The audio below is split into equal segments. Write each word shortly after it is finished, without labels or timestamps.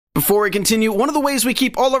Before we continue, one of the ways we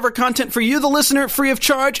keep all of our content for you, the listener, free of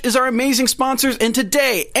charge is our amazing sponsors, and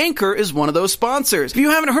today, Anchor is one of those sponsors. If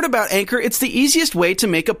you haven't heard about Anchor, it's the easiest way to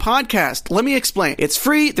make a podcast. Let me explain. It's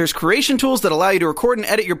free, there's creation tools that allow you to record and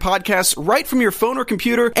edit your podcasts right from your phone or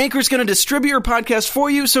computer. Anchor's going to distribute your podcast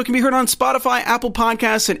for you so it can be heard on Spotify, Apple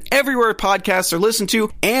Podcasts, and everywhere podcasts are listened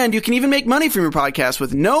to, and you can even make money from your podcast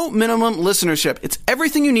with no minimum listenership. It's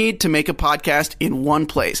everything you need to make a podcast in one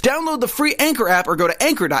place. Download the free Anchor app or go to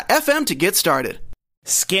anchor.fm to get started.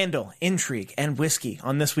 Scandal, intrigue, and whiskey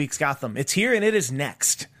on this week's Gotham. It's here and it is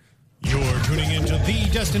next. You're tuning into the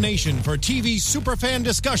destination for TV superfan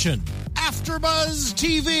discussion, AfterBuzz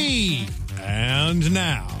TV. And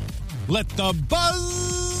now, let the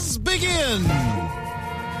buzz begin.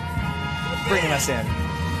 Bringing us in.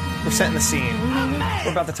 We're setting the scene.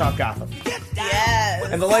 We're about to talk Gotham. Yes.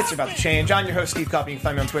 And the lights are about to change. I'm your host, Steve Kaufman. You can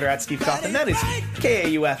find me on Twitter at Steve Kaufman. That is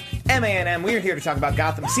KAUFMANM. We are here to talk about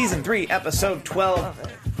Gotham Season 3, Episode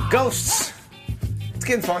 12, Ghosts. It's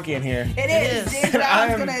getting funky in here. It is. Dave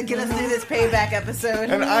Brown's going to get us through this payback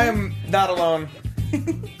episode. And I am not alone.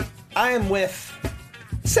 I am with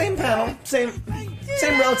same panel, same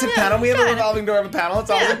relative panel. We have a revolving door of a panel.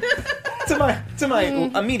 It's awesome. To my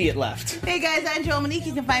immediate left. Hey guys, I'm Joel Monique.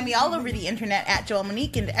 You can find me all over the internet at Joel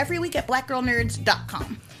Monique and every week at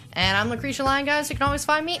blackgirlnerds.com. And I'm Lucretia Lyon, guys. You can always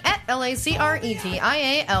find me at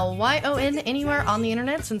LACRETIALYON anywhere on the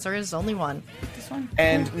internet, since there is only one. This one.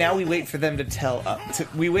 And now we wait for them to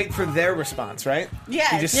we wait for their response, right?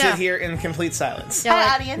 Yes. You just sit here in complete silence. Yeah,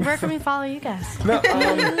 Hi, audience. Where can we follow you guys? No,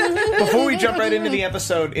 before we jump right into the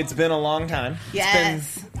episode, it's been a long time.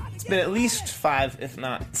 Yes. It's been at least 5, if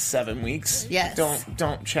not 7 weeks. Yes.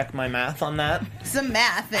 Don't check my math on that. Some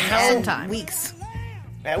math and weeks.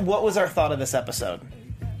 What was our thought of this episode?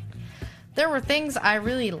 There were things I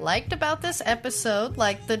really liked about this episode,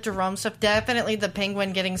 like the Jerome stuff. Definitely the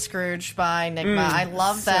Penguin getting Scrooged by Nigma. I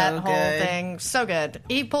love that whole thing. So good.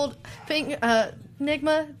 He pulled...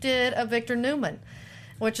 Nigma did a Victor Newman,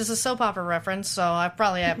 which is a soap opera reference, so I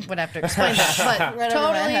probably would have to explain that. But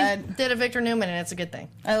totally did a Victor Newman, and it's a good thing.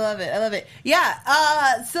 I love it.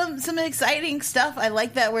 Yeah, some exciting stuff. I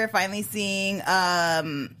like that we're finally seeing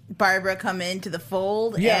Barbara come into the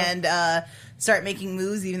fold and start making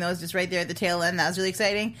moves, even though it's just right there at the tail end. That was really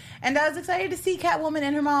exciting. And I was excited to see Catwoman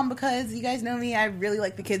and her mom, because you guys know me, I really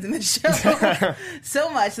like the kids in the show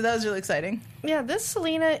so much, so that was really exciting. Yeah, this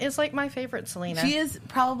Selena is like my favorite Selena. She is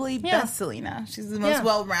probably best Selena. She's the most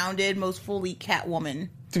well-rounded, most fully Catwoman.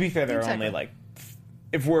 To be fair, there are only like...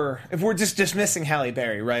 If we're just dismissing Halle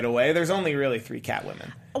Berry right away, there's only really 3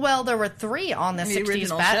 Catwomen. Well, there were 3 on the 60s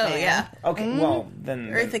Batman. Show, yeah. Okay, well,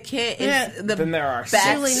 then... Eartha Kitt is the then there are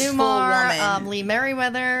best Julie Newmar, Lee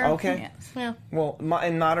Merriweather. Okay. Yeah. Well,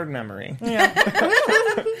 in modern memory. Yeah.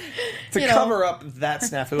 To cover up that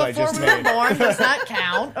snafu I just made. Before we were born does not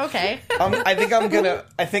count. Okay.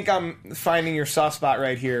 I think I'm finding your soft spot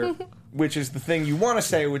right here, which is the thing you want to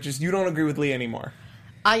say, which is you don't agree with Lee anymore.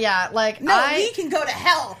 Lee can go to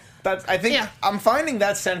hell. I'm finding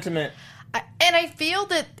that sentiment. And I feel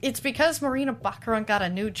that it's because Marina Baccarin got a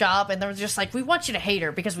new job, and they're just like, we want you to hate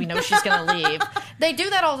her because we know she's going to leave. They do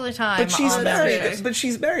that all the time. But she's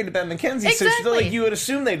married to Ben McKenzie, exactly. So you would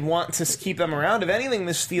assume they'd want to keep them around. If anything,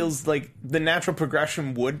 this feels like the natural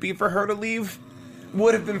progression would be for her to leave.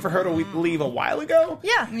 Would have been for her to leave a while ago.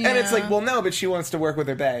 Yeah. And it's like, well, no, but she wants to work with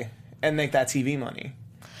her bae and make that TV money.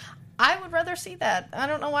 I would rather see that. I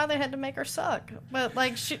don't know why they had to make her suck. But,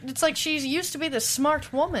 it's like she used to be this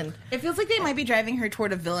smart woman. It feels like they might be driving her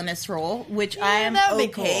toward a villainous role, which I am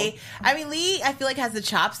okay. Cool. I mean, Lee, I feel like, has the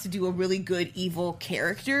chops to do a really good evil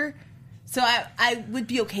character. So I would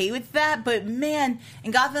be okay with that. But, man, in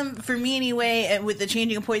Gotham, for me anyway, and with the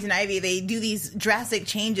changing of Poison Ivy, they do these drastic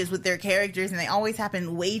changes with their characters, and they always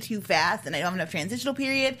happen way too fast, and I don't have enough transitional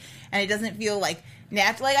period, and it doesn't feel,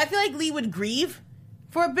 natural. I feel like Lee would grieve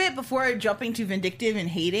for a bit before jumping to vindictive and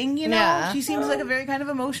hating, you know? Yeah. She seems like a very kind of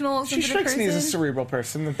emotional, she strikes me as a cerebral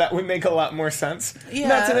person. That would make a lot more sense. Yeah.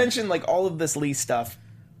 Not to mention, all of this Lee stuff,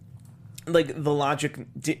 the logic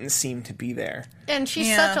didn't seem to be there. And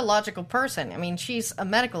she's such a logical person. I mean, she's a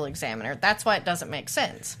medical examiner. That's why it doesn't make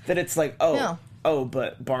sense. That it's like,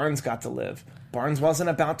 but Barnes got to live. Barnes wasn't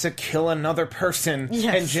about to kill another person,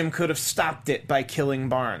 and Jim could have stopped it by killing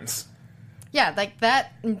Barnes. Yeah,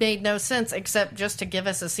 that made no sense except just to give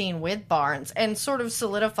us a scene with Barnes and sort of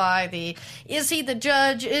solidify is he the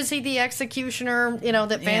judge, is he the executioner,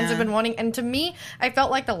 that fans have been wanting. And to me, I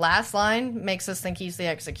felt like the last line makes us think he's the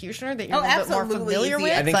executioner that you're a little bit more familiar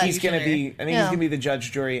with. I think he's going to be the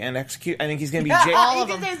judge, jury, and execute. I think he's going to be all of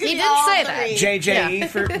them. He did say that. JJE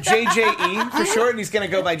for JJE for short, and he's going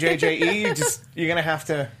to go by JJE. You're going to have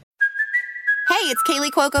to... it's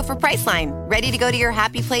Kaylee Cuoco for Priceline. Ready to go to your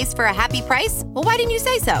happy place for a happy price? Well, why didn't you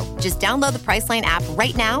say so? Just download the Priceline app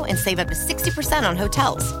right now and save up to 60% on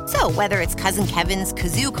hotels. So whether it's Cousin Kevin's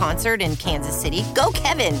Kazoo Concert in Kansas City, go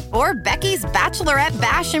Kevin, or Becky's Bachelorette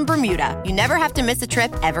Bash in Bermuda, you never have to miss a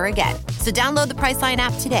trip ever again. So download the Priceline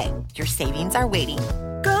app today. Your savings are waiting.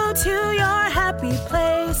 Go to your happy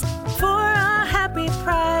place for a happy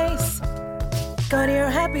price. Go to your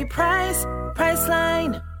happy price,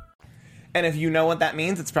 Priceline. And if you know what that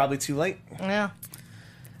means, it's probably too late. Yeah.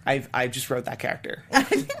 I just wrote that character.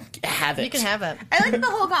 Have it. You can have it. I like the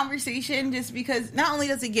whole conversation just because not only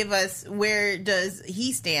does it give us where does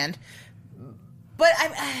he stand, but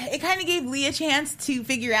it kind of gave Lee a chance to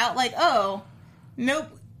figure out, like, oh, nope,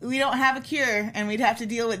 we don't have a cure, and we'd have to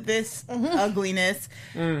deal with this ugliness.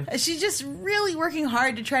 She's just really working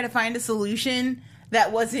hard to try to find a solution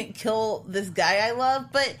that wasn't kill this guy I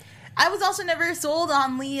love, but I was also never sold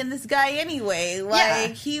on Lee and this guy anyway.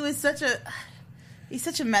 Like, he was he's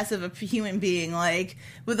such a mess of a human being, like,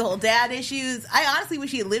 with the whole dad issues. I honestly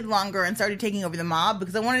wish he had lived longer and started taking over the mob,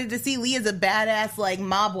 because I wanted to see Lee as a badass, like,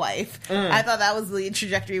 mob wife. I thought that was the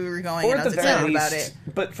trajectory we were going, or and I was excited about it.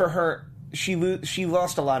 But for her, she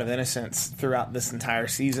lost a lot of innocence throughout this entire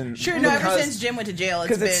season. Sure, no, ever since Jim went to jail,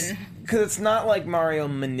 it's been... Because it's not like Mario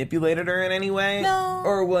manipulated her in any way. No.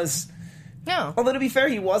 Or was... No. Although, to be fair,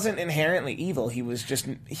 he wasn't inherently evil. He was just...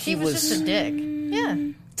 He was just a dick.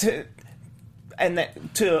 Yeah.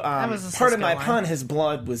 Pardon my pun, his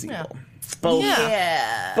blood was evil. Both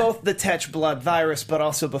the Tetch blood virus, but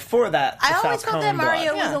also before that, the I always felt that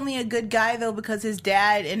Mario blood. was only a good guy, though, because his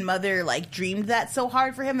dad and mother, like, dreamed that so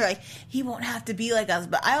hard for him. They're like, he won't have to be like us.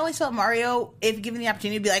 But I always felt Mario, if given the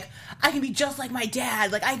opportunity, to be like, I can be just like my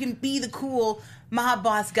dad. Like, I can be the cool mob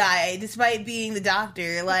boss guy, despite being the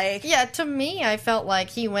doctor. Like, yeah, to me, I felt like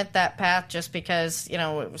he went that path just because, you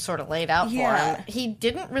know, it was sort of laid out for him. He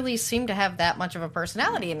didn't really seem to have that much of a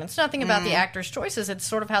personality, and it's nothing about the actor's choices. It's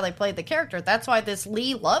sort of how they played the character. That's why this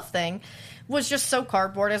Lee love thing was just so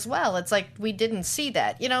cardboard as well. It's like, we didn't see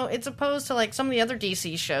that. You know, it's opposed to, like, some of the other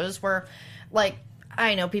DC shows where, like,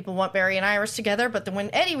 I know people want Barry and Iris together, but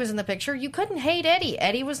when Eddie was in the picture, you couldn't hate Eddie.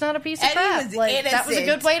 Eddie was not a piece of crap. That was a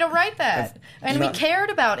good way to write that. And we cared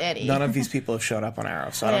about Eddie. None of these people have showed up on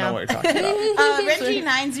Arrow, so I don't know what you're talking about.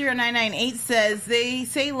 Reggie90998 says, they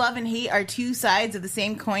say love and hate are two sides of the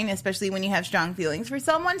same coin, especially when you have strong feelings for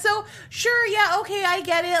someone. So, sure, yeah, okay, I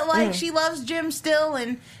get it. Like, she loves Jim still,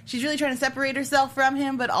 and she's really trying to separate herself from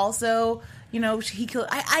him, but also... You know, he killed...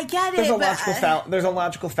 I get it, There's a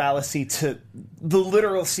logical fallacy to the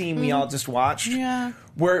literal scene we all just watched,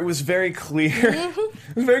 where it was very clear.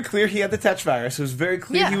 It was very clear he had the Tetch virus. It was very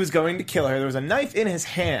clear he was going to kill her. There was a knife in his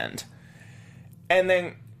hand. And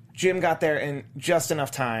then Jim got there in just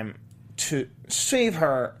enough time to save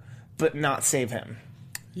her, but not save him.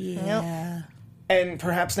 Yeah. And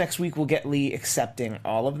perhaps next week we'll get Lee accepting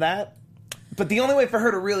all of that. But the only way for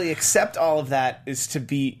her to really accept all of that is to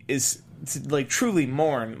like truly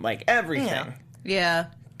mourn like everything. Yeah.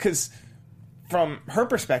 Because from her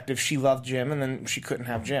perspective, she loved Jim, and then she couldn't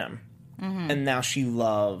have Jim, and now she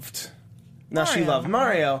loved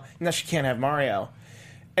Mario. Now she can't have Mario,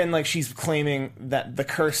 and like she's claiming that the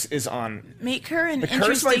curse is on. Make her an curse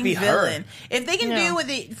interesting might be villain. her. If they can do what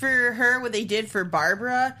they did for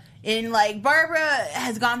Barbara, and like Barbara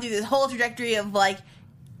has gone through this whole trajectory of like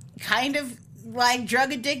kind of like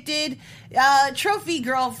drug addicted trophy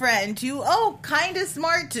girlfriend to kind of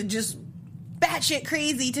smart to just batshit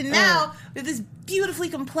crazy to now with this beautifully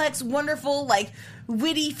complex, wonderful, like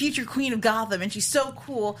witty future queen of Gotham, and she's so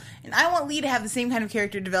cool. And I want Lee to have the same kind of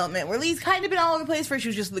character development where Lee's kind of been all over the place. First she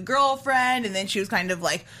was just the girlfriend, and then she was kind of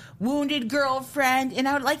like wounded girlfriend, and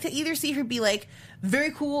I would like to either see her be like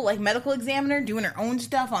very cool, like medical examiner doing her own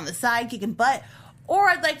stuff on the side, kicking butt, or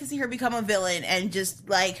I'd like to see her become a villain and just,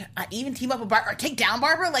 like, even team up with Barbara or take down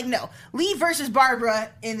Barbara. Like, no. Lee versus Barbara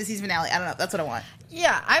in the season finale. I don't know. That's what I want.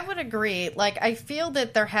 Yeah, I would agree. Like, I feel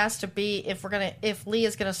that there has to be, if Lee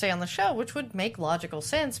is gonna stay on the show, which would make logical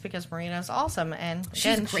sense because Marina's awesome, and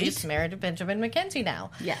again, she's married to Benjamin McKenzie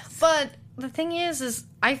now. Yes. But the thing is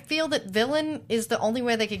I feel that villain is the only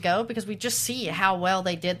way they could go, because we just see how well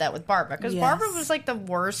they did that with Barbara. Because Barbara was like the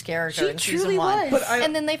worst character in season 1.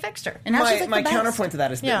 And then they fixed her. And now she's like my counterpoint to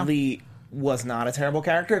that is that Lee was not a terrible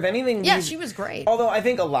character. If anything, she was great. Although I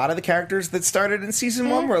think a lot of the characters that started in season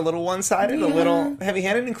 1 were a little one-sided, a little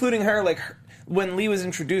heavy-handed, including her. Like, when Lee was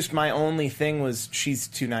introduced, my only thing was she's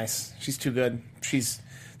too nice. She's too good.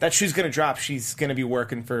 That shoe's going to drop. She's going to be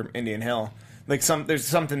working for Indian Hill. Like, there's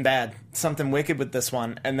something bad, something wicked with this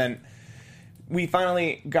one. And then we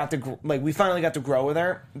finally got to grow with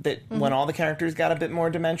her. That when all the characters got a bit more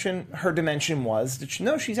dimension, her dimension was that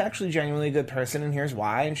she's actually genuinely a good person, and here's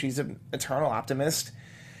why. And she's an eternal optimist.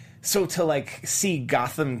 So to like see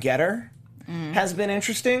Gotham get her has been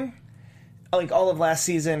interesting. Like all of last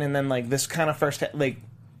season, and then like this kind of first like.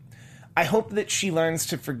 I hope that she learns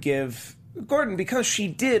to forgive Gordon because she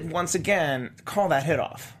did once again call that hit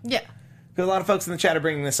off. Yeah. Because a lot of folks in the chat are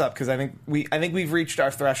bringing this up because I think we've reached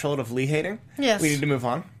our threshold of Lee hating. Yes. We need to move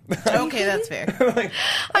on. Okay, that's fair.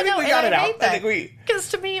 I think we got it out. Because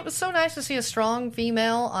to me, it was so nice to see a strong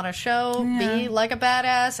female on a show be like a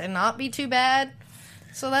badass and not be too bad.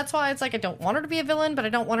 So that's why it's like I don't want her to be a villain, but I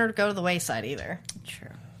don't want her to go to the wayside either. True.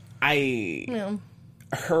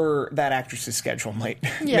 That actress's schedule might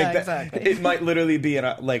make that, exactly. It might literally be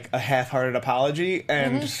a half-hearted apology,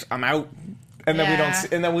 and I'm out, and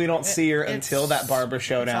then we don't see her until that barber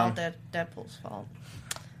showdown. It's all Deadpool's fault.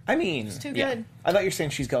 I mean, it's too good. I thought you were saying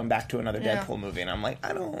she's going back to another Deadpool movie, and I'm like,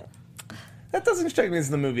 that doesn't strike me as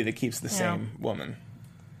the movie that keeps the same woman.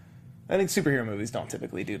 I think superhero movies don't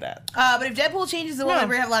typically do that. But if Deadpool changes the woman,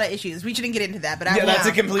 we're going to have a lot of issues. We shouldn't get into that, but that's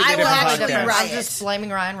a completely different podcast. I'm just blaming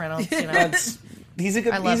Ryan Reynolds. You know? He's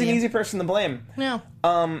an easy person to blame. Yeah.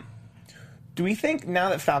 Do we think now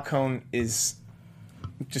that Falcone is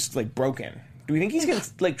just like broken, do we think he's going to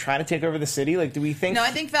like try to take over the city? Like, do we think? No,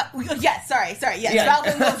 I think yes. Sorry. Yes, yeah.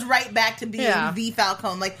 Falcone goes right back to being the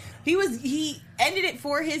Falcone. Like he ended it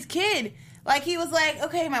for his kid. Like he was like,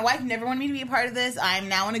 okay, my wife never wanted me to be a part of this. I'm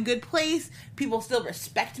now in a good place. People still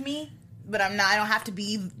respect me, but I'm not. I don't have to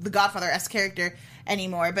be the Godfather-esque character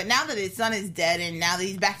anymore. But now that his son is dead and now that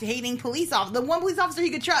he's back to hating police officers, the one police officer he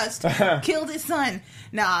could trust killed his son.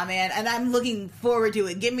 Nah, man. And I'm looking forward to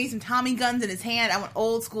it. Give me some Tommy guns in his hand. I want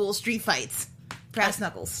old school street fights. Brass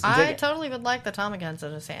knuckles. I totally would like the Tommy guns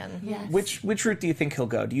in his hand. Yes. Which route do you think he'll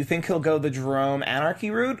go? Do you think he'll go the Jerome Anarchy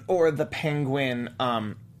route or the Penguin...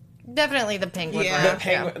 Definitely the Penguin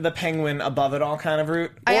route. The Penguin above it all kind of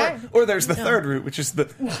route? Or there's the third route, which is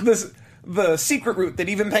the secret route that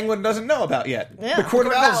even Penguin doesn't know about yet. Yeah. The Court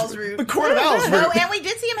of Owls route. The Court of Owls route. Oh, and we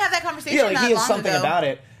did see him have that conversation not long ago. He has something about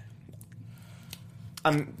it.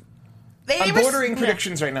 I'm bordering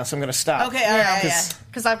predictions right now, so I'm going to stop. Okay, all right.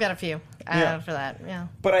 Because I've got a few for that,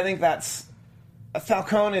 But I think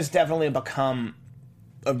Falcone has definitely become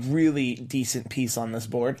a really decent piece on this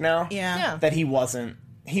board now. Yeah. That he wasn't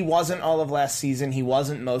all of last season. He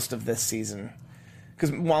wasn't most of this season.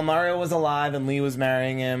 Because while Mario was alive and Lee was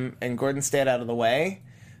marrying him and Gordon stayed out of the way,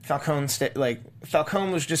 Falcone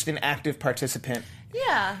was just an active participant.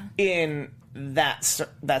 Yeah. In that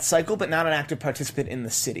cycle, but not an active participant in the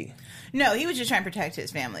city. No, he was just trying to protect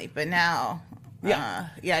his family. But now, I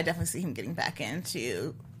definitely see him getting back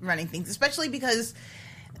into running things, especially because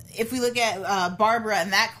if we look at Barbara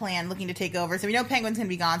and that clan looking to take over, so we know Penguin's going to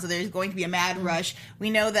be gone, so there's going to be a mad rush. We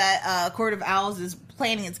know that Court of Owls is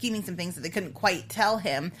planning and scheming some things that they couldn't quite tell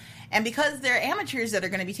him. And because they're amateurs that are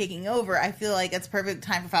going to be taking over, I feel like it's perfect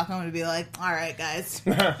time for Falcone to be like, all right, guys.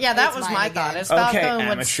 Yeah, that was my thought. Is Falcone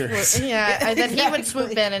would then he would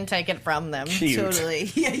swoop in and take it from them. Cute. Totally.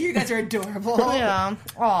 Yeah, you guys are adorable. Yeah.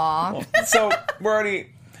 Aw. Well, so I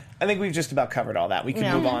think we've just about covered all that. We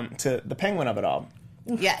can move on to the Penguin of it all.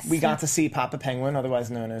 Yes. We got to see Papa Penguin, otherwise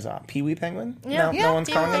known as Pee-wee Penguin. Yeah. No one's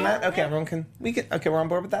calling him that? Okay, we're on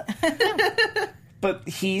board with that. But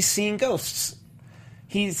he's seeing ghosts.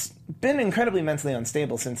 He's been incredibly mentally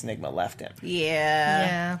unstable since Nigma left him.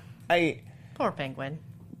 Yeah. Poor Penguin.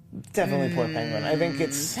 Definitely poor Penguin. I think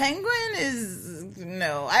Penguin is...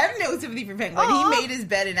 No. I have no sympathy for Penguin. Aww. He made his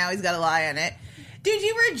bed and now he's got to lie on it. Dude,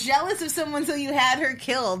 you were jealous of someone until you had her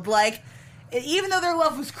killed. Like... Even though their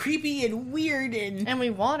love was creepy and weird and we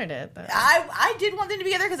wanted it. But... I did want them to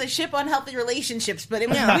be together because I ship unhealthy relationships, but it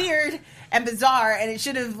was weird and bizarre, and it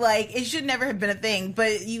should never have been a thing.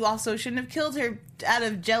 But you also shouldn't have killed her out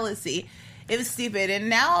of jealousy. It was stupid, and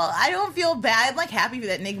now I don't feel bad. I'm happy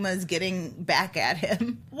that Nigma is getting back at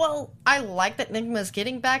him. Well, I like that Nigma is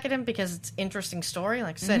getting back at him because it's an interesting story.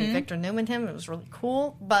 Like I said, Victor Newman him. It was really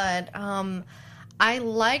cool, but I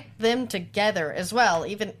like them together as well.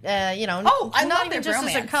 Even I not even just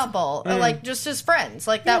bromance. As a couple, like just as friends.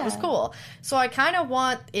 Like that was cool. So I kind of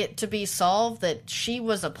want it to be solved that she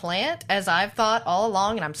was a plant, as I've thought all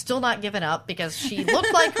along, and I'm still not giving up because she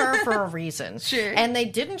looked like her for a reason. Sure. And they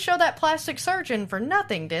didn't show that plastic surgeon for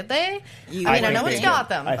nothing, did they? I know it's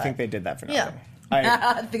Gotham. I think they did that for nothing.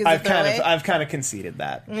 Yeah. I've kind of conceded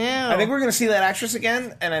that. Yeah. I think we're going to see that actress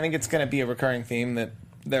again, and I think it's going to be a recurring theme that.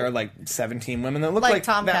 There are 17 women that look like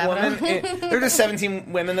Tom that Cavanaugh. woman. There are just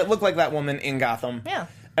 17 women that look like that woman in Gotham. Yeah.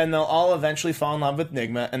 And they'll all eventually fall in love with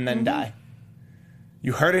Nigma and then die.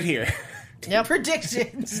 You heard it here. Yep.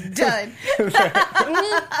 Predictions done.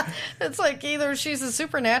 It's like either she's a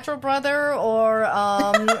supernatural brother or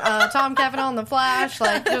Tom Cavanaugh in The Flash.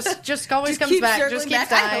 Like, just always comes back. Just keeps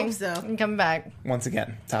dying and coming back. Once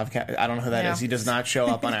again, Tom I don't know who that is. He does not show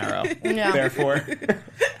up on Arrow. Yeah. Therefore,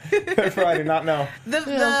 I do not know.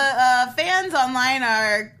 The fans online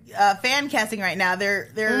are fan casting right now. They're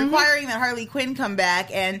requiring that Harley Quinn come back,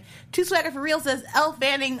 and Two Swagger for Real says Elle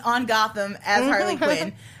Fanning on Gotham as Harley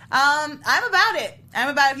Quinn. I'm about it.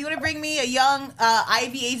 If you want to bring me a young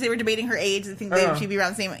Ivy age, they were debating her age. I think she'd be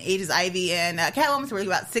around the same age as Ivy and Catwoman, so we're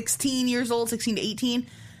about 16 years old, 16 to 18.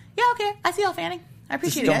 Yeah, okay. I see Elle Fanning. I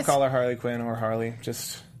appreciate it, guys. Don't call her Harley Quinn or Harley.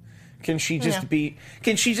 Can she just be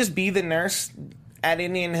the nurse at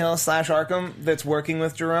Indian Hill / Arkham that's working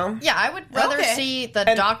with Jerome? Yeah, I would rather see the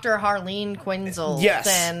Dr. Harleen Quinzel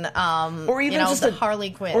than or even just the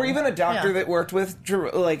Harley Quinn. Or even a doctor that worked with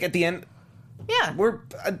Jerome, like at the end. Yeah.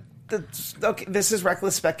 Okay, this is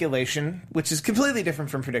reckless speculation, which is completely different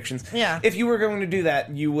from predictions. Yeah. If you were going to do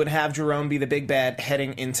that, you would have Jerome be the big bad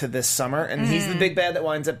heading into this summer, and he's the big bad that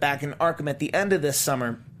winds up back in Arkham at the end of this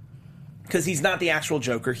summer, because he's not the actual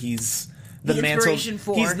Joker, he's the mantle.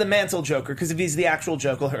 He's the mantle Joker, because if he's the actual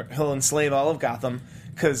Joker, he'll enslave all of Gotham,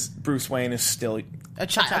 because Bruce Wayne is still a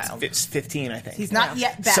child. 15, I think. He's not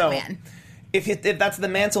yet Batman. So, if that's the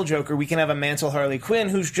mantle Joker, we can have a mantle Harley Quinn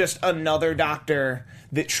who's just another doctor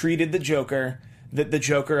that treated the Joker, that the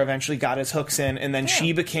Joker eventually got his hooks in, and then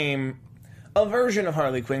she became a version of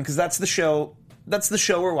Harley Quinn, because that's the show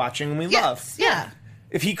we're watching and we love. Yeah.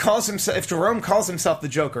 If Jerome calls himself the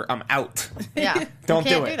Joker, I'm out. Yeah. Don't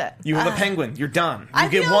do it. You have a Penguin. You're done. I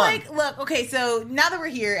get feel one. like, look, okay, so now that we're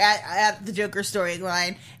here at the Joker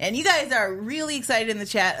storyline, and you guys are really excited in the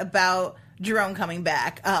chat about Jerome coming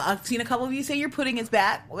back. I've seen a couple of you say you're putting his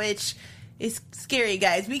back, which is scary,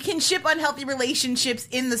 guys. We can ship unhealthy relationships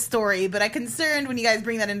in the story, but I'm concerned when you guys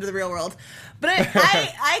bring that into the real world. But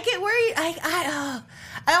I get worried. I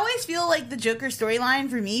always feel like the Joker storyline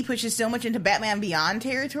for me pushes so much into Batman Beyond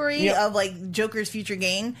territory of like Joker's future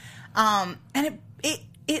gang, and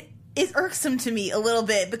it is irksome to me a little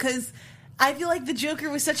bit because I feel like the Joker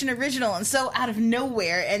was such an original and so out of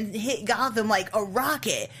nowhere and hit Gotham like a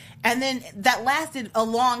rocket. And then that lasted a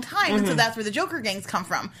long time, and so that's where the Joker gangs come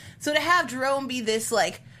from. So to have Jerome be this,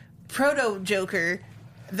 like, proto-Joker,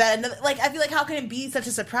 that, like, I feel like how can it be such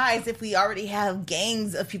a surprise if we already have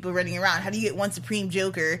gangs of people running around? How do you get one supreme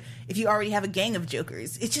Joker if you already have a gang of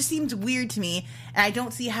Jokers? It just seems weird to me, and I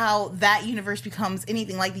don't see how that universe becomes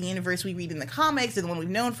anything like the universe we read in the comics or the one we've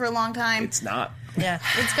known for a long time. It's not. Yeah,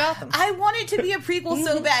 it's Gotham. I want it to be a prequel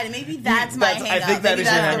so bad, and maybe that's my hang-up. I think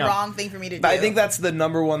that's the wrong thing for me to do. I think that's the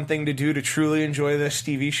number one thing to do to truly enjoy this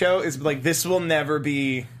TV show is, like, this will never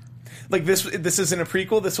be... Like, this isn't a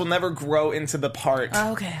prequel. This will never grow into the part.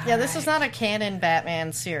 Okay. Yeah, this is not a canon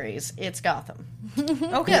Batman series. It's Gotham.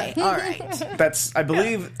 Okay. All right. That's... I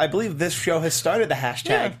believe this show has started the hashtag.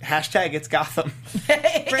 Yeah. Hashtag it's Gotham.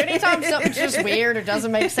 For any time something's just weird or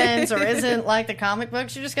doesn't make sense or isn't like the comic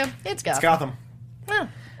books, you just go, it's Gotham. It's Gotham. Yeah.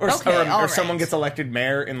 Or someone gets elected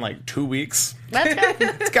mayor in like 2 weeks. That's Gotham.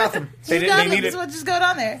 It's Gotham. This is what just going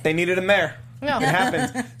on there. They needed a mayor. No. It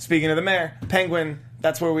happened. Speaking of the mayor, Penguin,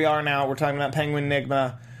 that's where we are now. We're talking about Penguin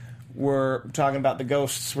Enigma. We're talking about the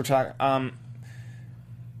ghosts. We're talking...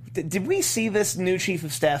 Did we see this new chief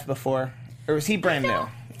of staff before? Or was he brand new?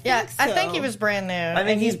 Yeah, I think he was brand new. I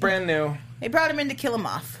think he's brand new. They brought him in to kill him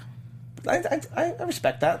off. I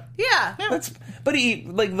respect that. Yeah. But he,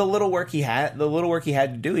 like, the little work he had to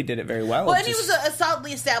do, he did it very well. Well, and he was a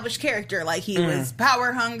solidly established character. Like, he was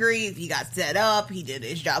power hungry. He got set up. He did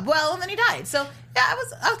his job well, and then he died. So, yeah, I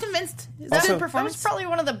was convinced. That was a performance. That was probably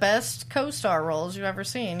one of the best co-star roles you've ever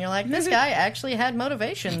seen. You're like, this guy actually had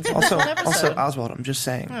motivations. Also, Oswald, I'm just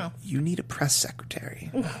saying, you need a press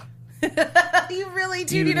secretary. You really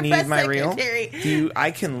do need a press secretary. I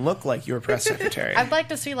can look like your press secretary. I'd like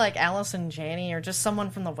to see like Allison Janney or just someone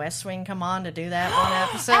from the West Wing come on to do that one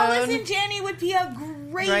episode. Allison Janney would be a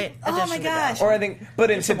great oh my gosh. Or I think, but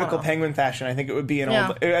in typical Penguin fashion, I think it would be an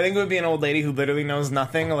old lady who literally knows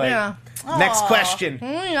nothing. Like, next question.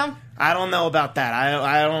 I don't know about that.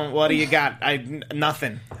 I don't. What do you got?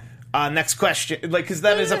 Nothing. Next question. Like, because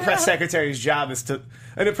that is a press secretary's job is to.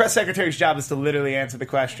 And a press secretary's job is to literally answer the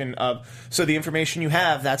question of, so the information you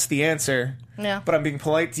have, that's the answer. Yeah. But I'm being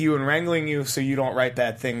polite to you and wrangling you so you don't write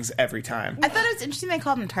bad things every time. I thought it was interesting they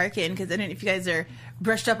called him Tarkin, because I don't know if you guys are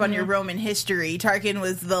brushed up on your Roman history. Tarkin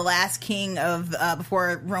was the last king of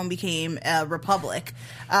before Rome became a republic.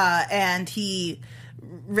 And he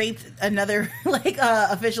raped another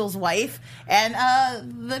official's wife, and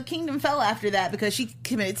the kingdom fell after that because she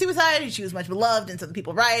committed suicide and she was much beloved, and so the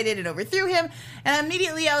people rioted and overthrew him. And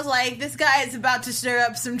immediately I was like, this guy is about to stir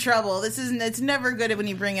up some trouble. It's never good when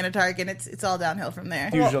you bring in a Tarkin. It's all downhill from there.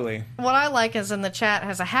 Usually. Well, what I like is in the chat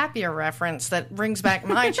has a happier reference that brings back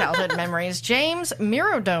my childhood memories. James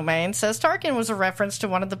Miro Domain says Tarkin was a reference to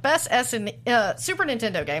one of the best Super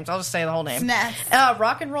Nintendo games. I'll just say the whole name.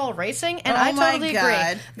 Rock and Roll Racing, and I totally agree.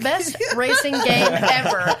 Best racing game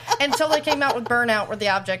ever until they came out with Burnout, where the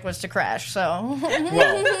object was to crash. So,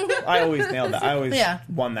 well, I always nailed that. I always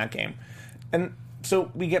won that game. And so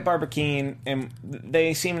we get Barbara Keene, and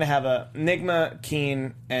they seem to have a Nigma,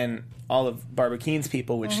 Keene, and all of Barbara Keene's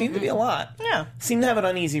people, which seem to be a lot. Yeah, seem to have an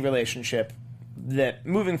uneasy relationship. That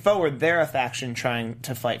moving forward, they're a faction trying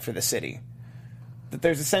to fight for the city. That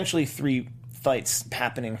there's essentially 3 fights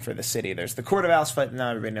happening for the city. There's the Court of Owls fight that now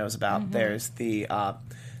everybody knows about. There's the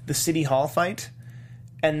City Hall fight,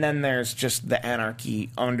 and then there's just the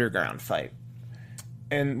Anarchy Underground fight.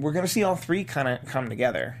 And we're going to see all 3 kind of come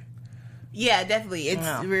together. Yeah, definitely.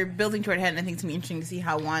 We're building toward it, and I think it's going to be interesting to see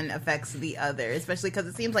how one affects the other, especially because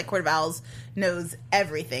it seems like Court of Owls knows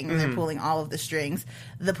everything, and they're pulling all of the strings.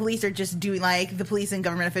 The police are just doing, the police and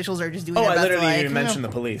government officials are just doing I literally didn't even mention the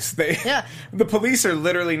police. The police are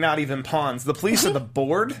literally not even pawns. The police are the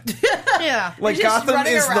board. Yeah. Gotham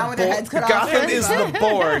is the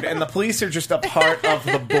board, and the police are just a part of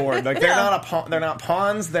the board. They're not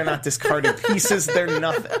pawns, they're not discarded pieces, they're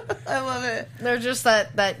nothing. I love it. They're just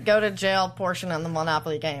that go to jail portion on the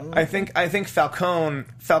Monopoly game. I think Falcone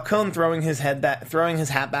throwing his hat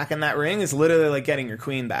back in that ring is literally like getting your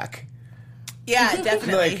queen back. Yeah,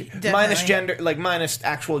 definitely. Minus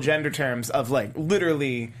actual gender terms of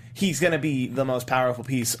literally he's gonna be the most powerful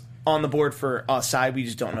piece on the board for a side. We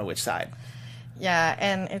just don't know which side. Yeah,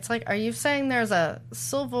 and it's like, are you saying there's a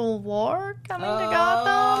civil war coming to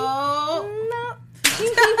Gotham?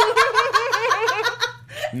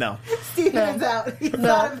 No. Steven's out. He's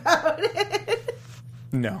thought about it.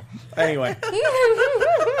 No. Anyway.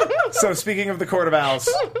 So speaking of the Court of Owls,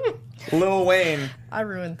 Lil Wayne. I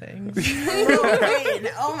ruin things. Lil Wayne.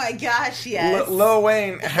 Oh my gosh, yes. Lil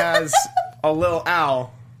Wayne has a little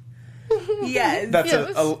owl. Yes.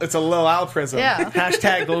 It's a Lil Owl Prism. Yeah.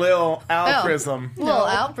 Hashtag Lil Owl Prism. Lil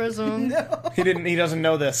Owl Prism. No. He doesn't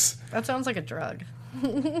know this. That sounds like a drug.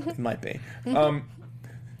 It might be.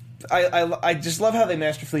 I just love how they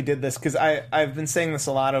masterfully did this, because I've been saying this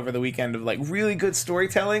a lot over the weekend of really good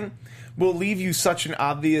storytelling will leave you such an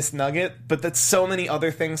obvious nugget, but that so many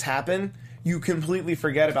other things happen, you completely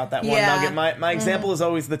forget about that one nugget. My example is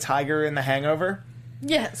always the tiger in The Hangover.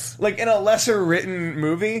 Yes. In a lesser written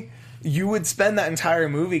movie, you would spend that entire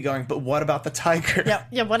movie going, but what about the tiger?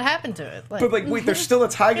 Yeah, what happened to it? But wait, there's still a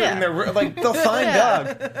tiger in their room. They'll find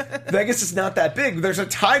Doug. I guess it's not that big. There's a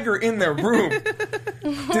tiger in their room.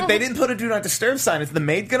 They didn't put a do not disturb sign. Is the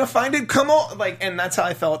maid gonna find it? Come on! And that's how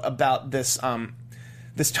I felt about this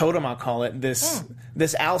this totem, I'll call it, this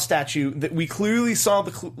owl statue that we clearly saw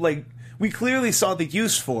the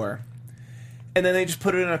use for, and then they just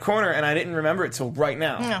put it in a corner, and I didn't remember it till right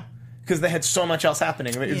now. Yeah. Because they had so much else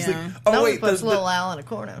happening. It was puts Little Owl in a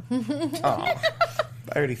corner. I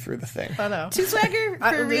already threw the thing. I know. Two Swagger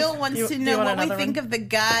for real wants to know what we think of the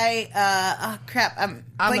guy. Crap! I'm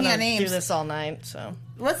blanking on names. Do this all night. So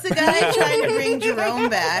what's the guy trying to bring Jerome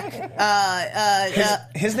back?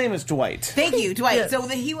 His name is Dwight. Thank you, Dwight. Yes. So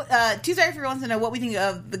Two Swagger for real wants to know what we think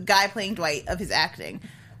of the guy playing Dwight, of his acting.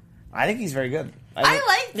 I think he's very good.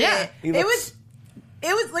 I liked it. It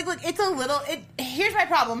was like it's a little. Here's my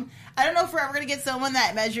problem. I don't know if we're ever going to get someone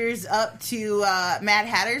that measures up to Mad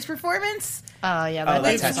Hatter's performance. That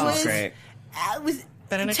was great.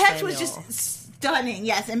 Tetch was just stunning,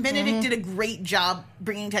 yes. And Benedict did a great job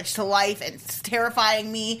bringing Tetch to life and terrifying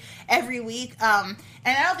me every week. And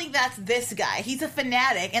I don't think that's this guy. He's a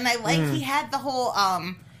fanatic, and I like he had the whole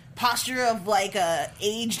posture of a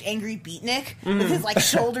aged angry beatnik with his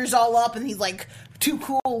shoulders all up, and he's too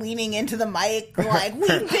cool leaning into the mic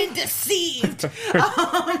we've been deceived.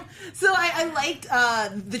 So I liked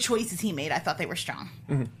the choices he made. I thought they were strong.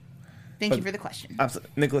 Thank you for the question.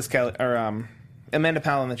 Nicholas Kelly or Amanda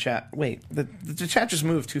Powell in the chat. Wait, the chat just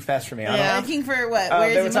moved too fast for me. Looking for what?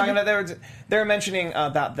 They were talking about they were mentioning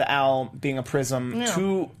about the owl being a prism.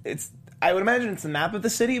 Yeah. I would imagine it's a map of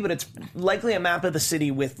the city, but it's likely a map of the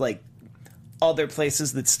city with other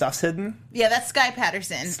places that stuff's hidden. Yeah, that's Sky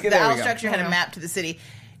Patterson. The owl structure had a map to the city.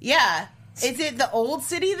 Yeah, Is it the old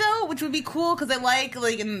city, though? Which would be cool, because I like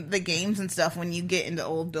in the games and stuff, when you get into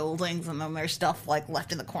old buildings and then there's stuff,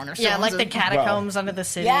 left in the corner. Yeah, like the catacombs under the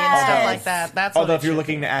city and stuff like that. That's although if you're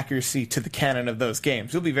looking to accuracy to the canon of those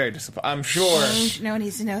games, you'll be very disappointed. I'm sure. No one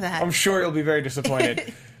needs to know that. I'm sure you'll be very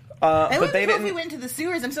disappointed. But they didn't. If we went to the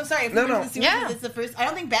sewers, I'm so sorry. If we went to the sewers, Yeah. it's the first. I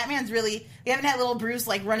don't think Batman's really. We haven't had little Bruce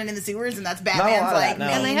running in the sewers, and that's Batman's no.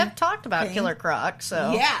 And they have talked about Killer Croc,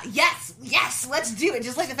 so yes, let's do it.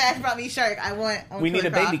 Just like the Fashion Brought Me Shark. We need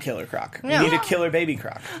a baby Killer Croc. We need a killer baby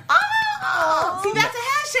Croc. Oh, see, that's a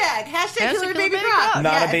hashtag killer baby Croc.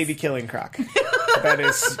 Not a baby killing Croc. That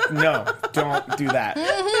is don't do that.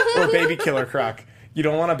 Or baby Killer Croc. You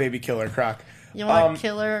don't want a baby Killer Croc. You want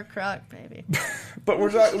Killer Croc, baby. But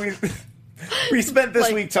we spent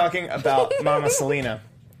this week talking about Mama Selena.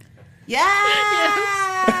 Yes,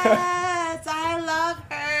 I love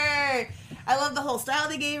her. I love the whole style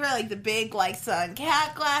they gave her, the big sun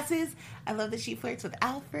cat glasses. I love that she flirts with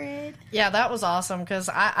Alfred. Yeah, that was awesome because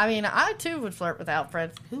I too would flirt with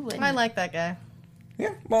Alfred. Who wouldn't? I like that guy.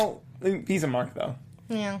 Yeah, well, he's a mark though.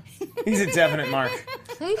 Yeah. He's a definite mark.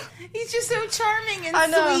 He's just so charming and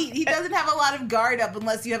sweet. He doesn't have a lot of guard up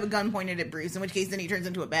unless you have a gun pointed at Bruce, in which case then he turns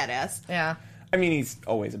into a badass. Yeah. I mean, he's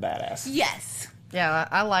always a badass. Yes. Yeah,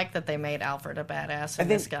 I like that they made Alfred a badass in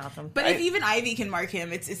this Gotham. But if even Ivy can mark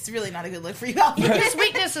him, it's really not a good look for you, Alfred. His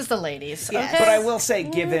weakness is the ladies. Yes. Okay? But I will say,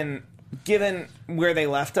 given where they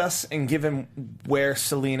left us and given where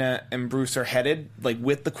Selena and Bruce are headed,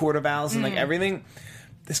 with the Court of Owls and everything,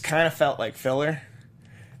 this kind of felt like filler.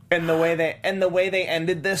 And the way they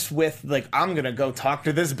ended this with I'm gonna go talk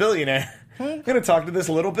to this billionaire. I'm gonna talk to this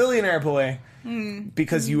little billionaire boy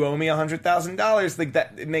because you owe me $100,000.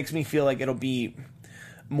 That it makes me feel like it'll be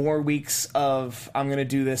more weeks of I'm gonna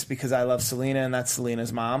do this because I love Selena and that's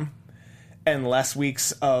Selena's mom, and less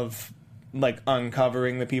weeks of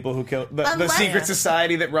uncovering the people who killed the secret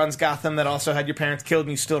society that runs Gotham that also had your parents killed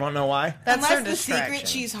and you still don't know why. That's Unless the secret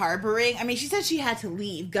she's harboring. I mean, she said she had to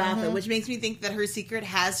leave Gotham, which makes me think that her secret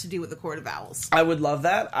has to do with the Court of Owls. I would love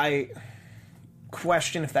that. I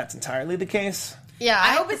question if that's entirely the case. Yeah,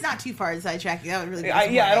 I hope it's not too far to sidetrack you. That would really be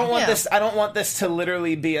I don't want this. I don't want this to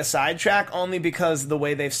literally be a sidetrack. Only because the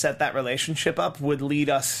way they've set that relationship up would lead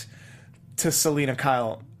us to Selena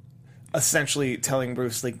Kyle essentially telling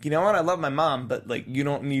Bruce, you know what, I love my mom, but you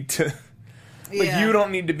don't need to. You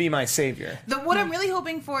don't need to be my savior. What I'm really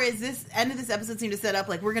hoping for is this end of this episode seemed to set up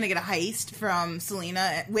we're going to get a heist from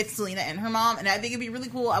Selena with Selena and her mom, and I think it'd be really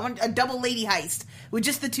cool. I want a double lady heist with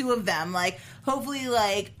just the two of them. Hopefully,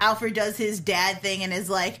 Alfred does his dad thing and is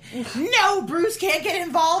no, Bruce can't get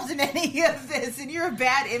involved in any of this, and you're a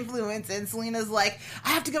bad influence. And Selena's I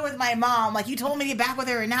have to go with my mom. You told me to get back with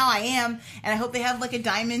her, and now I am. And I hope they have a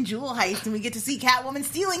diamond jewel heist, and we get to see Catwoman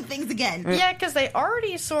stealing things again. Yeah, because they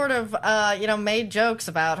already sort of, made jokes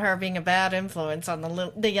about her being a bad influence on the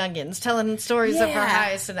youngins, telling stories of her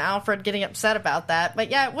heist, and Alfred getting upset about that.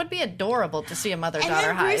 But yeah, it would be adorable to see a mother-daughter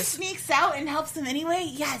and then Bruce heist. Sneaks out and helps them anyway.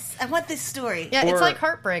 Yes, I want this story. Yeah, it's like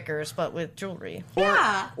Heartbreakers, but with jewelry.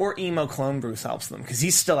 Or emo clone Bruce helps them because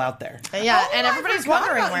he's still out there. Yeah, and everybody's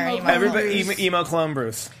wondering where emo clone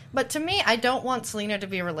Bruce. But to me, I don't want Selena to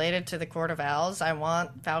be related to the Court of Owls. I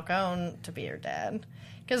want Falcone to be her dad.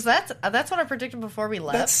 Because that's what I predicted before we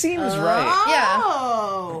left. That seems right.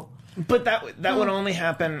 Yeah. But that would only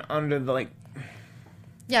happen under the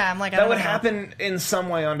Yeah, I'm that would happen in some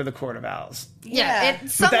way under the Court of Owls. Yeah, it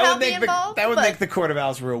somehow be involved. That would make the Court of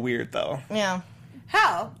Owls real weird, though. Yeah.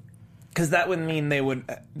 How? Because that would mean they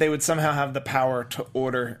would somehow have the power to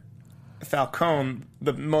order Falcone,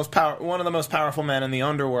 one of the most powerful men in the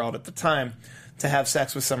underworld at the time, to have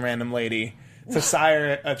sex with some random lady to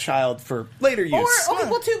sire a child for later use.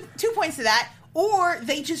 Or two points to that. Or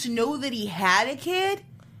they just know that he had a kid.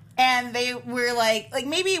 And they were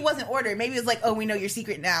maybe it wasn't ordered. Maybe it was oh, we know your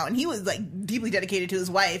secret now. And he was deeply dedicated to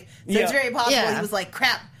his wife. So it's very possible he was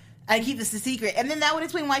crap, I keep this a secret. And then that would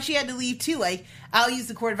explain why she had to leave too. I'll use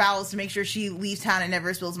the Court of Owls to make sure she leaves town and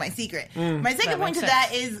never spills my secret. My second point to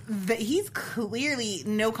that is that he's clearly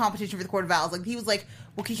no competition for the Court of Owls. He was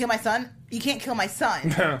well, can you kill my son? You can't kill my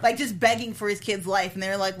son. Just begging for his kid's life. And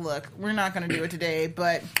they're look, we're not going to do it today,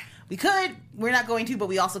 but we could. We're not going to, but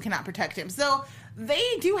we also cannot protect him. So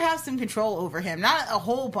they do have some control over him. Not a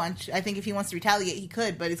whole bunch. I think if he wants to retaliate, he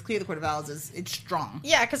could, but it's clear the Court of Owls it's strong.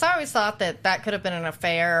 Yeah, because I always thought that could have been an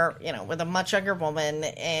affair, with a much younger woman,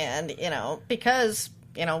 and, because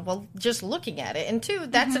just looking at it. And two,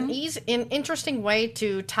 that's an interesting way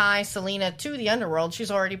to tie Selena to the underworld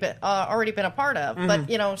she's already been a part of. But,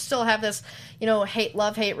 still have this, love-hate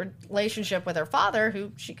relationship with her father,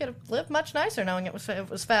 who she could have lived much nicer knowing it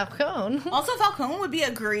was Falcone. Also, Falcone would be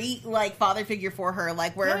a great, father figure for her,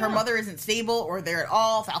 where her mother isn't stable or there at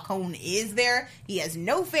all. Falcone is there. He has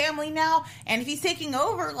no family now. And if he's taking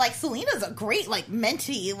over, Selena's a great,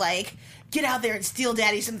 mentee, get out there and steal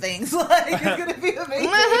daddy some things. It's going to be amazing.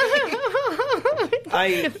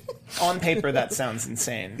 On paper, that sounds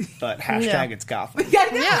insane, but hashtag it's Gotham. I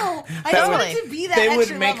know. Yeah. I just want it to be that they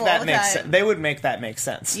extra would make level that make sense. They would make that make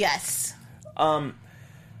sense. Yes.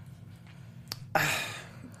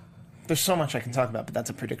 There's so much I can talk about, but that's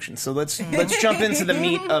a prediction. So let's jump into the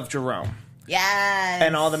meat of Jerome. Yes.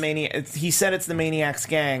 And all the maniacs. He said it's the Maniacs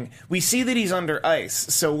gang. We see that he's under ice.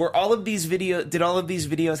 So did all of these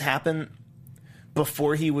videos happen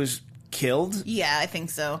before he was killed? Yeah, I think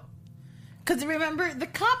so. Because remember, the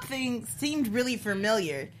cop thing seemed really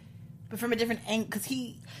familiar, but from a different angle. Because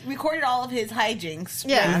he recorded all of his hijinks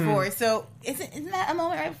right before. So isn't that a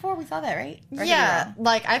moment right before we saw that, right? Or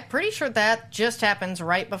I'm pretty sure that just happens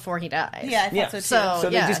right before he dies. Yeah, I thought so too. So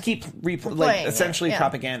they just keep essentially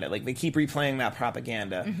propaganda. They keep replaying that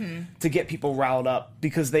propaganda to get people riled up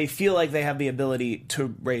because they feel like they have the ability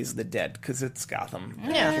to raise the dead because it's Gotham.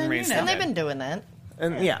 Yeah, and they've been doing that.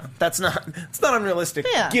 And it's not unrealistic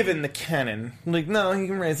given the canon. No, he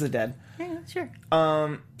can raise the dead. Yeah, sure.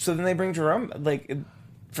 So then they bring Jerome.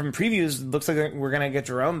 From previews, it looks like we're gonna get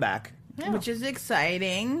Jerome back, which is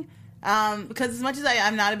exciting. Because as much as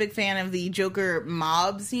I'm not a big fan of the Joker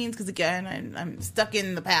mob scenes, because again I'm stuck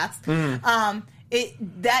in the past.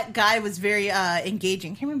 That guy was very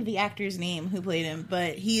engaging. I can't remember the actor's name who played him,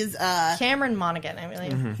 but he's Cameron Monaghan, I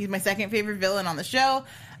believe. He's my second favorite villain on the show.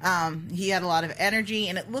 He had a lot of energy,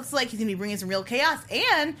 and it looks like he's going to be bringing some real chaos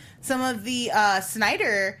and some of the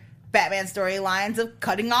Snyder Batman storylines of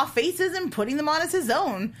cutting off faces and putting them on as his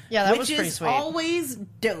own. Yeah, that was pretty sweet. Which is always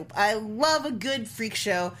dope. I love a good freak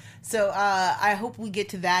show, so I hope we get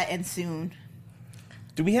to that and soon.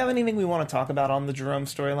 Do we have anything we want to talk about on the Jerome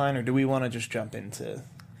storyline, or do we want to just jump into?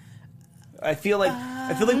 I feel like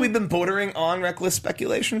we've been bordering on reckless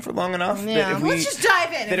speculation for long enough. Yeah, let's just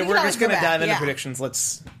dive in. That if we're just going to dive into predictions,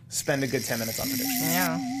 let's spend a good 10 minutes on predictions.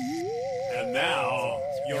 Yeah. And now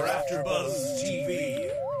your AfterBuzz TV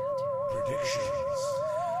predictions.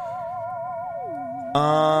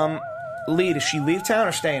 Lee, does she leave town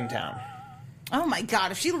or stay in town? Oh my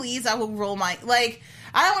god, if she leaves, I will roll my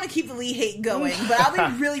I don't want to keep the Lee hate going, but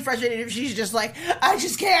I'll be really frustrated if she's just I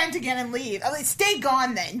just can't again and leave. I'm stay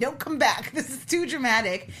gone then. Don't come back. This is too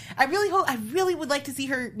dramatic. I really would like to see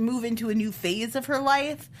her move into a new phase of her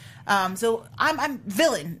life. So I'm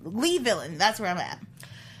villain. Lee villain. That's where I'm at.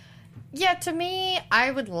 Yeah, to me,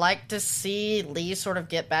 I would like to see Lee sort of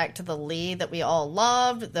get back to the Lee that we all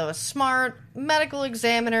loved, the smart medical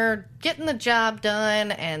examiner, getting the job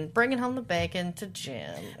done, and bringing home the bacon to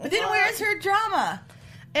Jim. But then where's her drama?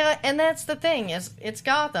 And that's the thing, is it's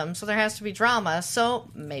Gotham, so there has to be drama, so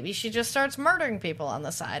maybe she just starts murdering people on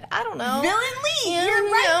the side. I don't know. Villain Lee, you're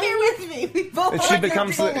right there with me. We both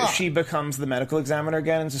she becomes the medical examiner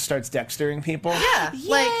again and just starts dextering people. Yeah,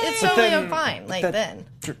 it's totally fine, then.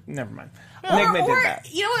 Never mind. Enigma did that.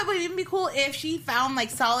 You know what would even be cool if she found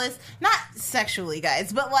solace, not sexually,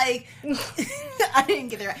 guys, but I didn't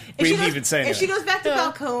get there. If she goes back to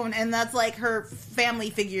Falcone and that's her family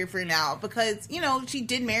figure for now, because she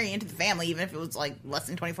did marry into the family, even if it was less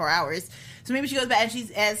than 24 hours. So maybe she goes back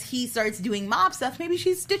and as he starts doing mob stuff, maybe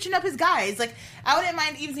she's stitching up his guys. I wouldn't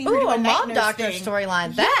mind even seeing her do a mob doctor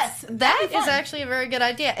storyline. That is actually a very good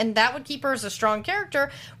idea, and that would keep her as a strong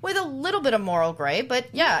character with a little bit of moral gray. But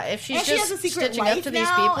if she's just stitching up to these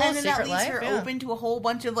people, and then that leaves her open to a whole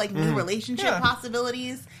bunch of new relationship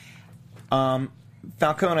possibilities.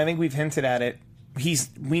 Falcone, I think we've hinted at it.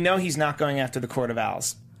 We know he's not going after the Court of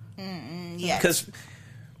Owls. Because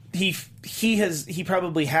he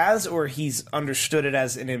probably has, or he's understood it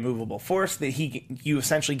as an immovable force that you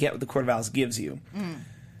essentially get what the Court of Owls gives you.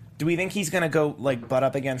 Do we think he's going to go butt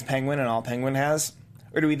up against Penguin and all Penguin has,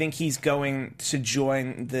 or do we think he's going to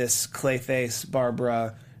join this Clayface,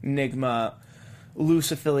 Barbara, Enigma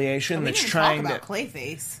loose affiliation that's trying to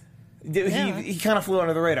Clayface? He kind of flew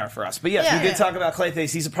under the radar for us, but yes, we did talk about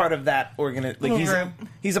Clayface. He's a part of that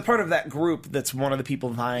he's a part of that group that's one of the people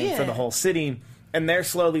vying for the whole city. And they're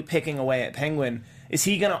slowly picking away at Penguin. Is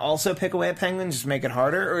he going to also pick away at Penguin, just make it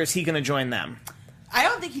harder, or is he going to join them? I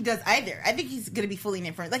don't think he does either. I think he's going to be fully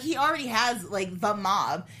in front. He already has, the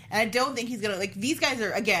mob, and I don't think he's going to, these guys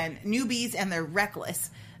are, again, newbies, and they're reckless.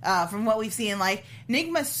 from what we've seen. Like,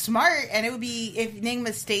 Nigma's smart, and it would be, if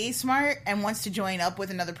Nigma stays smart and wants to join up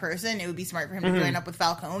with another person, it would be smart for him to join up with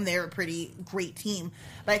Falcone. They're a pretty great team.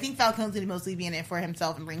 But I think Falcone's going to mostly be in it for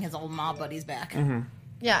himself and bring his old mob buddies back.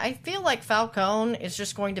 Yeah, I feel like Falcone is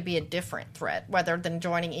just going to be a different threat, rather than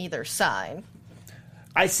joining either side.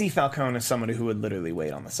 I see Falcone as somebody who would literally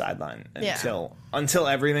wait on the sideline until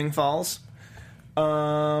everything falls.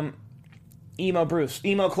 Emo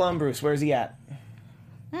Clone Bruce, where's he at?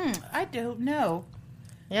 I don't know.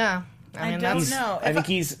 Yeah. I don't know. I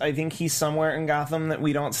think he's somewhere in Gotham that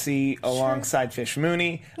we don't see alongside Fish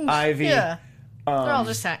Mooney, Ivy. Yeah. They're all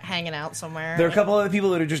just hanging out somewhere. There are a couple other people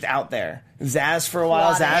that are just out there. Zaz for a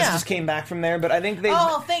while. Zaz just came back from there, but I think they.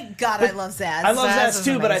 Oh, thank God! I love Zaz. I love Zaz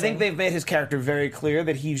too, but I think they've made his character very clear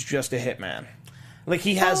that he's just a hitman. Like,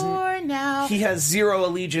 he has zero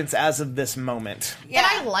allegiance as of this moment. Yeah.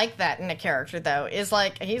 And I like that in a character, though. Is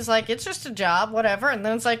like, he's like, it's just a job, whatever, and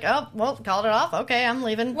then it's like, oh, well, called it off. Okay, I'm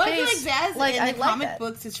leaving. Well, I feel like Zaz in the comic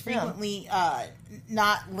books is frequently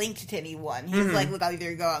not linked to anyone. He's like, look, I'll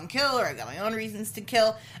either go out and kill, or I got my own reasons to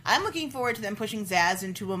kill. I'm looking forward to them pushing Zaz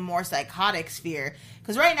into a more psychotic sphere,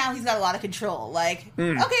 because right now he's got a lot of control. Like,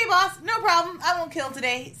 okay, boss, no problem. I won't kill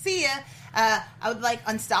today. See ya. I would like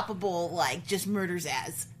unstoppable, like, just murder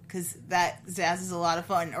Zaz, because that Zaz is a lot of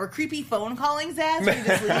fun. Or creepy phone calling Zaz, where he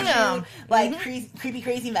just leaves you, like, creepy,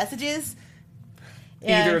 crazy messages.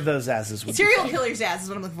 Either of those Zazes would Serial killer Zaz is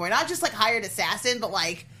what I'm looking for. Not just, like, hired assassin, but,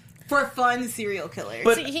 like, for fun serial killer.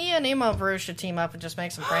 But see, he and Emo Bruce should team up and just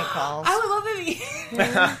make some prank calls. I would love it.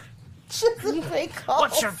 Just some prank calls.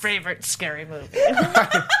 What's your favorite scary movie?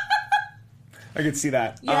 I could see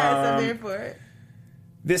that. Yes, I'm there for it.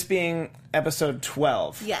 This being episode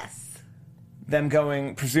 12. Yes. Them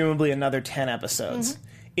going presumably another 10 episodes.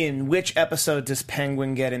 In which episode does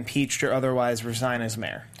Penguin get impeached or otherwise resign as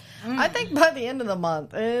mayor? I think by the end of the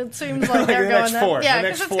month. It seems like they're going four. Yeah,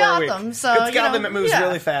 because it's Gotham. So, it's Gotham. It moves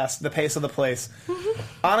really fast. The pace of the place.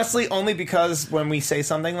 Honestly, only because when we say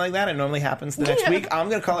something like that, it normally happens the next week. I'm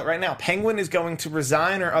going to call it right now. Penguin is going to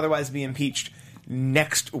resign or otherwise be impeached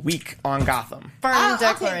next week on Gotham. Firm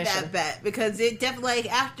declaration. I'll take that bet, because it definitely,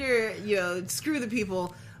 like, after, Screw the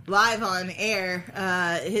People live on air,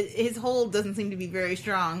 his hold doesn't seem to be very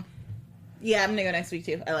strong. Yeah, I'm going to go next week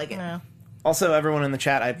too. I like it. Yeah. Also, everyone in the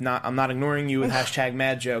chat, I'm not ignoring you with hashtag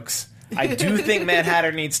mad jokes. I do think Mad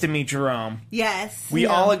Hatter needs to meet Jerome. Yes. We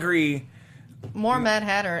all agree. More Mad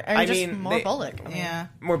Hatter. I mean, more Bullock. I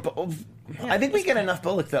think we get enough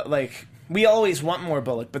Bullock, though. Like, we always want more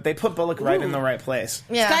Bullock, but they put Bullock right in the right place.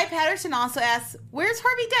 Yeah. Sky Patterson also asks, where's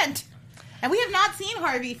Harvey Dent? And we have not seen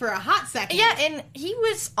Harvey for a hot second. Yeah, and he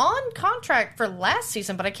was on contract for last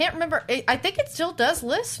season, but I can't remember. I think it still does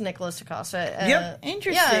list Nicholas Acosta. Yep.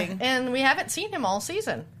 Interesting. Yeah, and we haven't seen him all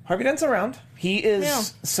season. Harvey Dent's around. He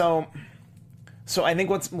is... So I think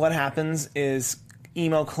what happens is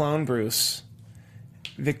Emo Clone Bruce,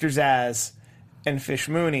 Victor Zaz, and Fish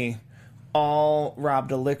Mooney all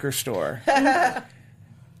robbed a liquor store.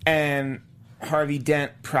 And Harvey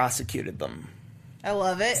Dent prosecuted them. I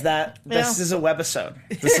love it. This is a webisode.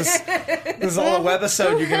 This is all a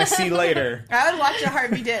webisode you're going to see later. I would watch a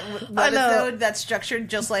Harvey Dent webisode that's structured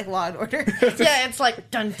just like Law and Order. Yeah, it's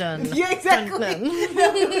like dun dun. Yeah, exactly. Dun,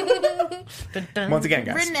 dun. Dun, dun. Once again,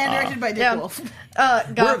 guys. Written and directed by Dick Wolf.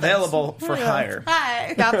 We're available for hire.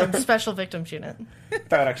 Hi. Gotham Special Victims Unit.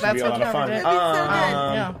 That would actually be a lot of fun.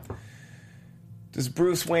 So good. Does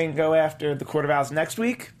Bruce Wayne go after the Court of Owls next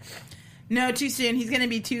week? No, too soon. He's going to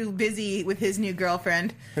be too busy with his new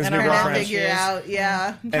girlfriend. Trying to figure out,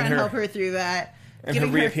 trying to help her through that. And her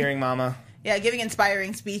reappearing mama. Yeah, giving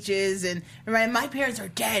inspiring speeches and reminding, my parents are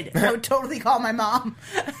dead. I would totally call my mom.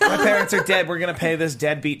 My parents are dead. We're going to pay this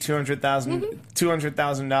deadbeat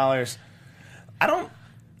 $200,000.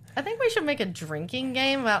 I think we should make a drinking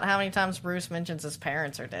game about how many times Bruce mentions his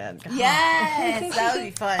parents are dead. Yes, that would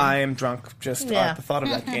be fun. I am drunk just at the thought of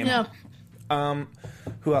that game.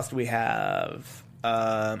 Who else do we have?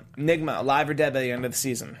 Nigma, alive or dead by the end of the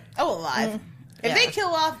season? Oh, alive. If they kill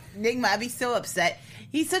off Nigma, I'd be so upset.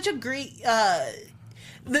 He's such a great...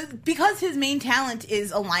 because his main talent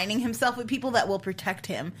is aligning himself with people that will protect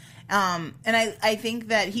him. And I think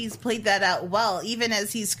that he's played that out well. Even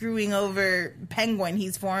as he's screwing over Penguin,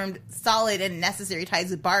 he's formed solid and necessary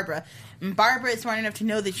ties with Barbara. And Barbara is smart enough to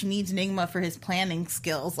know that she needs Nigma for his planning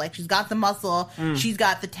skills. Like, she's got the muscle, she's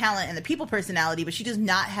got the talent and the people personality, but she does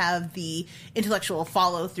not have the intellectual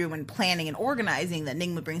follow-through and planning and organizing that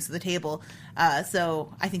Nigma brings to the table.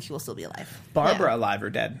 So I think he will still be alive. Barbara alive or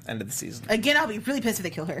dead? End of the season. Again, I'll be really pissed if they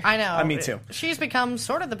kill her. I know. Me too. She's become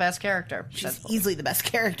sort of the best character. She's easily the best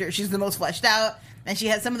character. She's the most fleshed out, and she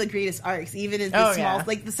has some of the greatest arcs. Even as the small,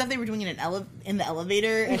 like the stuff they were doing in the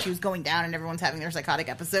elevator, and she was going down, and everyone's having their psychotic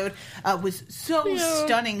episode, was so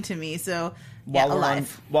stunning to me. So.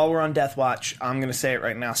 While we're on Death Watch, I'm going to say it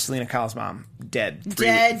right now. Selena Kyle's mom, dead. Three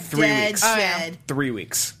weeks. Dead. 3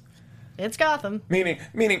 weeks. It's Gotham. Meaning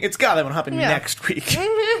it's Gotham will happen next week.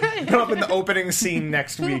 It'll happen in the opening scene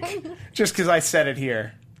next week. Just because I said it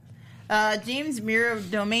here. James Mirror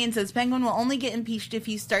of Domain says Penguin will only get impeached if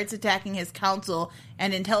he starts attacking his council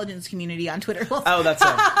and intelligence community on Twitter. Oh, that's it.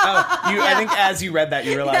 I think as you read that,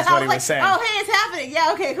 you realized what he was saying. Oh, hey, it's happening.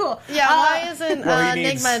 Yeah, okay, cool. Yeah, why isn't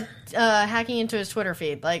Nigma hacking into his Twitter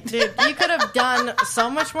feed? Like, dude, you could have done so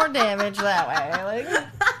much more damage that way.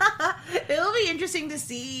 Like, it'll be interesting to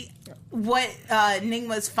see what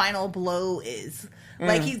Nigma's final blow is.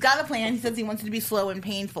 Like, he's got a plan. He says he wants it to be slow and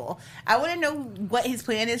painful. I want to know what his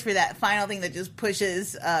plan is for that final thing that just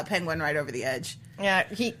pushes Penguin right over the edge. Yeah,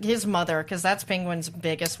 his mother, because that's Penguin's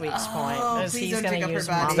biggest weak point. Is he's going to use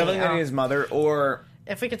Mommy. He's definitely going to use Mother, or...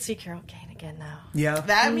 If we could see Carol Kane again now. Yeah.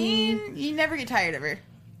 That mean you never get tired of her.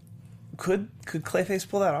 Could Clayface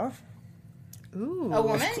pull that off? Ooh. A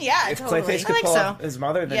woman? If totally. Clayface could pull off his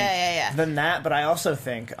mother, then then that. But I also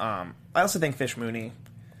think Fish Mooney.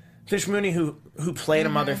 Fish Mooney, who played a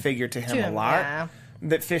mother figure to him a lot. Yeah.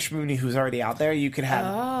 That Fish Mooney, who's already out there, you could have.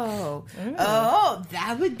 Oh,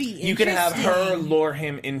 that would be interesting. You could have her lure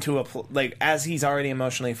him into as he's already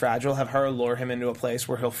emotionally fragile, have her lure him into a place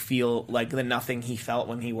where he'll feel like the nothing he felt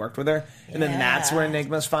when he worked with her. And then that's where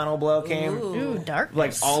Enigma's final blow came. Ooh, darkness.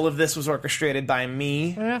 Like, all of this was orchestrated by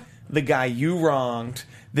me, the guy you wronged.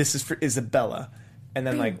 This is for Isabella. And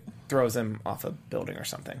then, throws him off a building or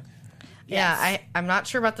something. Yeah, I'm not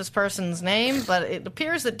sure about this person's name, but it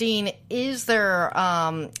appears that Dean is their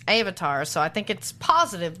avatar, so I think it's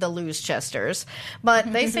positive the lose Chesters.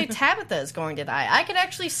 But they say Tabitha is going to die. I could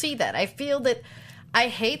actually see that. I feel that I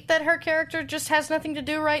hate that her character just has nothing to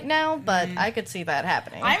do right now, but I could see that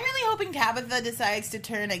happening. I'm really hoping Tabitha decides to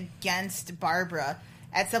turn against Barbara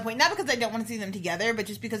at some point. Not because I don't want to see them together, but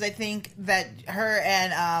just because I think that her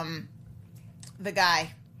and the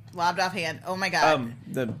guy, lobbed off hand, oh my god.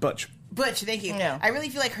 The Butch, thank you. Yeah. I really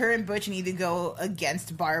feel like her and Butch need to go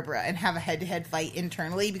against Barbara and have a head-to-head fight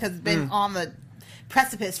internally because it's been on the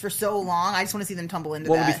precipice for so long. I just want to see them tumble into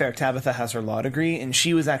that. Well, to be fair, Tabitha has her law degree, and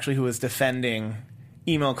she was actually who was defending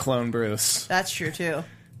emo clone Bruce. That's true, too.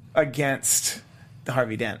 Against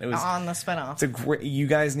Harvey Dent. It was on the spinoff. It's a great. You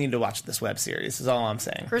guys need to watch this web series, is all I'm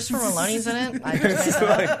saying. Christopher Maloney's in it. I just made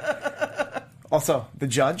that up. Also, the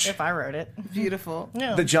judge. If I wrote it. Beautiful.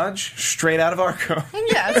 Yeah. The judge, straight out of Arkham.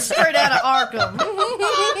 Yeah, straight out of Arkham.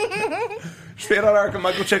 Straight out of Arkham.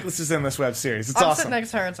 Michael Chiklis is in this web series. It's awesome. Sit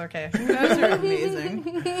next to her. It's okay. You guys are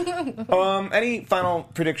amazing. Any final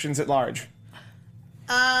predictions at large?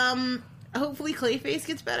 Hopefully Clayface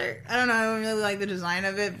gets better. I don't know. I don't really like the design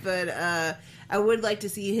of it, but I would like to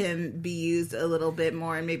see him be used a little bit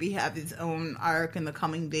more and maybe have his own arc in the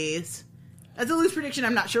coming days. That's a loose prediction.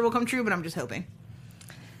 I'm not sure will come true, but I'm just hoping.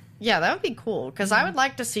 Yeah, that would be cool because I would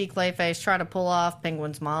like to see Clayface try to pull off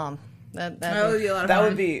Penguin's mom. That would be a lot of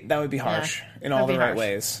fun. That would be harsh in all the right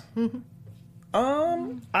ways.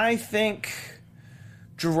 I think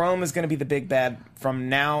Jerome is going to be the big bad from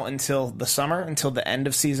now until the summer, until the end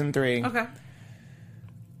of season 3. Okay.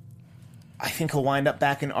 I think he'll wind up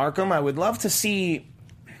back in Arkham. I would love to see,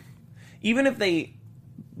 even if they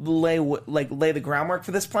lay the groundwork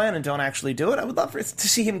for this plan and don't actually do it, I would love to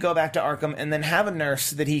see him go back to Arkham and then have a nurse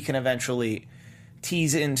that he can eventually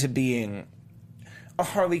tease into being a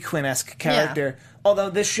Harley Quinn-esque character. Yeah. Although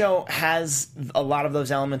this show has a lot of those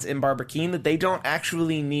elements in Barbara Keene that they don't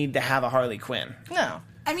actually need to have a Harley Quinn. No.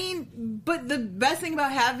 I mean, but the best thing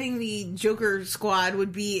about having the Joker squad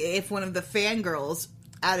would be if one of the fangirls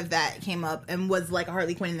out of that came up and was like a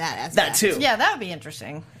Harley Quinn in that aspect. That too. Yeah, that would be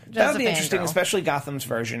interesting. That would be interesting, especially Gotham's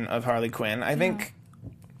version of Harley Quinn. I think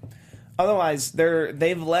otherwise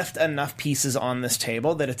they've left enough pieces on this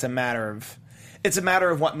table that it's a matter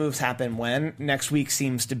of what moves happen when. Next week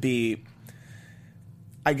seems to be,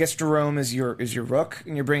 I guess Jerome is your Rook,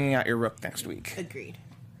 and you're bringing out your Rook next week. Agreed.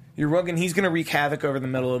 Your Rook, and he's going to wreak havoc over the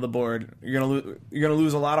middle of the board. You're going to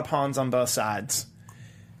lose a lot of pawns on both sides,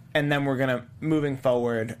 and then we're going to moving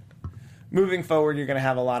forward, you're going to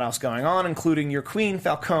have a lot else going on, including your Queen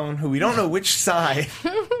Falcone, who we don't know which side.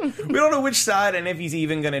 We don't know which side, and if he's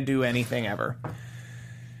even going to do anything ever.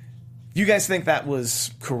 If you guys think that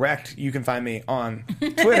was correct, you can find me on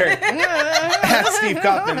Twitter at Steve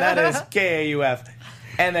Kaufman. That is KAUF.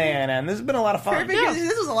 MANN. This has been a lot of fun. Perfect. Yeah.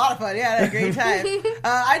 This was a lot of fun. Yeah, I had a great time.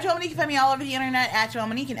 I'm Joel Monique. You can find me all over the internet at Joel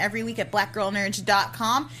Monique and every week at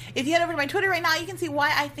blackgirlnerds.com. If you head over to my Twitter right now, you can see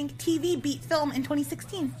why I think TV beat film in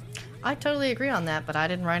 2016. I totally agree on that, but I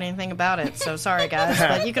didn't write anything about it, so sorry, guys.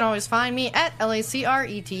 But you can always find me at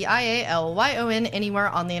LACRETIALYON anywhere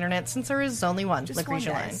on the internet, since there is only one. Just Lucretia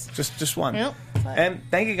one, Lane. guys. Just one. Yep. And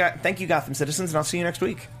thank you, Gotham citizens, and I'll see you next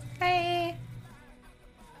week. Hey.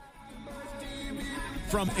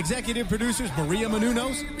 From executive producers Maria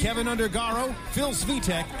Menounos, Kevin Undergaro, Phil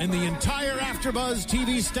Svitek, and the entire AfterBuzz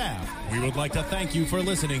TV staff, we would like to thank you for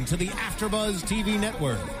listening to the AfterBuzz TV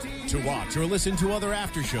network. To watch or listen to other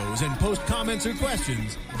after shows and post comments or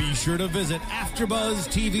questions, be sure to visit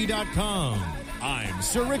AfterBuzzTV.com. I'm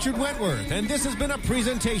Sir Richard Wentworth, and this has been a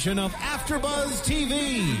presentation of AfterBuzz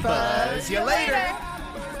TV. Buzz you later.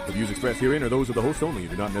 The views expressed herein are those of the hosts only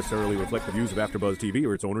and do not necessarily reflect the views of AfterBuzz TV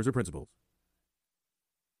or its owners or principals.